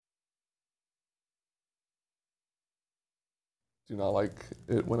Do you not like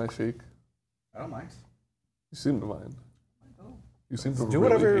it when I shake? I don't mind. You seem to mind. You seem to Do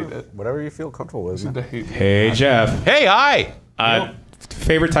really hate it. whatever you feel comfortable with. You seem to hate it. Hey, Jeff. Hey, hi.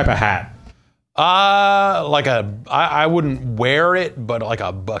 Favorite type of hat? I wouldn't wear it, but like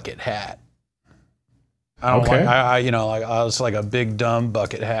a bucket hat. I don't like, it's like a big dumb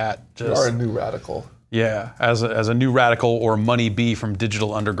bucket hat. You are a new radical. Yeah, as a new radical or Money B from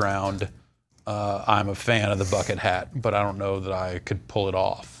Digital Underground, I'm a fan of the bucket hat, but I don't know that I could pull it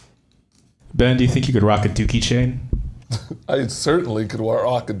off. Ben, do you think you could rock a dookie chain? I certainly could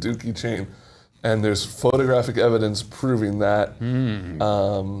rock a dookie chain, and there's photographic evidence proving that.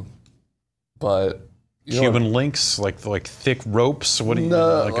 But Cuban links, like thick ropes. What do you?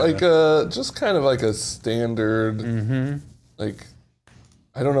 No, just kind of like a standard. Like,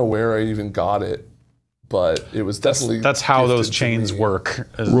 I don't know where I even got it, but it was definitely. That's how those gifted to chains me. work.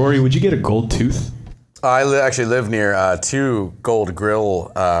 Rory, would you get a gold tooth? I actually live near two gold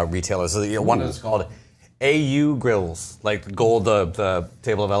grill retailers. So, one is called AU Grills, like gold, the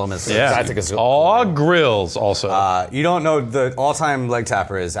table of elements. Yeah, I think it's all grills also. You don't know the all-time leg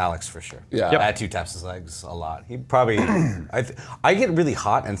tapper is Alex for sure. Yeah. That dude taps his legs a lot. He probably. I get really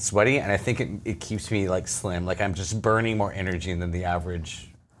hot and sweaty, and I think it keeps me like slim. Like I'm just burning more energy than the average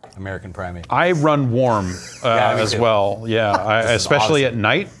American primate. I run warm Yeah, me as too. well. Yeah, especially awesome. at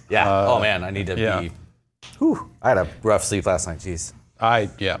night. Yeah. Oh man, I need to yeah. be. Whew, I had a rough sleep last night. Jeez.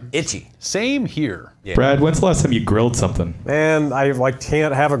 Itchy. Same here. Yeah. Brad, when's the last time you grilled something? Man, I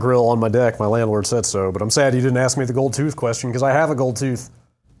can't have a grill on my deck. My landlord said so, but I'm sad you didn't ask me the gold tooth question because I have a gold tooth.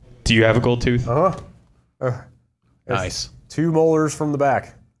 Do you have a gold tooth? Nice. 2 molars from the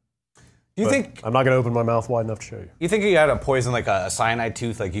back. Do you think I'm not going to open my mouth wide enough to show you. you think you had a poison like a cyanide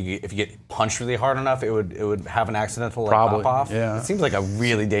tooth? Like if you get punched really hard enough, it would have an accidental like, Probably, pop off. yeah. It seems like a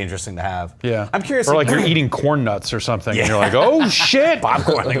really dangerous thing to have. Yeah. I'm curious. Or like you're eating corn nuts or something, and you're like, oh shit,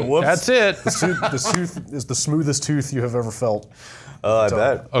 popcorn. Like, whoops. That's it. This tooth is the smoothest tooth you have ever felt. I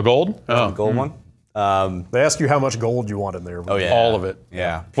bet. A gold? Oh, Gold one. They ask you how much gold you want in there. Oh yeah. all of it.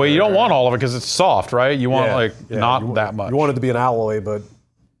 Yeah. Well, you don't want all of it because it's soft, right? You want not that much. You want it to be an alloy, but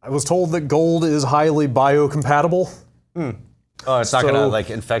I was told that gold is highly biocompatible. Oh, it's not gonna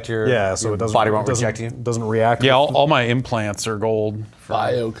like infect your So it doesn't body won't doesn't- reject you. Doesn't react. Yeah, all my implants are gold.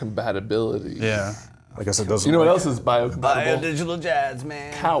 Biocompatibility. Yeah. I guess it doesn't. You know what else is biocompatible? Digital jazz,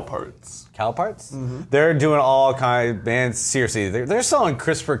 man. Cow parts. Cow parts? They're doing all kind. Man, seriously, they're selling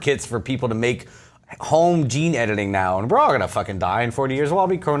CRISPR kits for people to make home gene editing now, and we're all gonna fucking die in 40 years. We'll all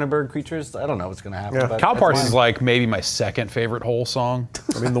be Cronenberg creatures. I don't know what's gonna happen. Yeah. But Cow that's Parts fine. is like maybe my second favorite whole song.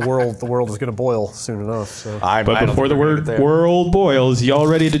 I mean, the world is going to boil soon enough. So. I But don't before the think we're word gonna get there. world boils, y'all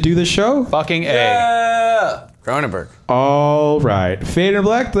ready to do the show? Fucking A. Yeah. Cronenberg. All right. Fade in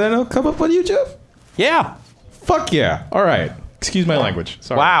Black, then I'll come up with you, Jeff. Yeah. Fuck yeah. All right. Excuse my language.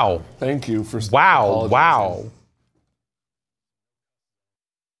 Sorry. Wow. Thank you for Wow. apologizing. Wow.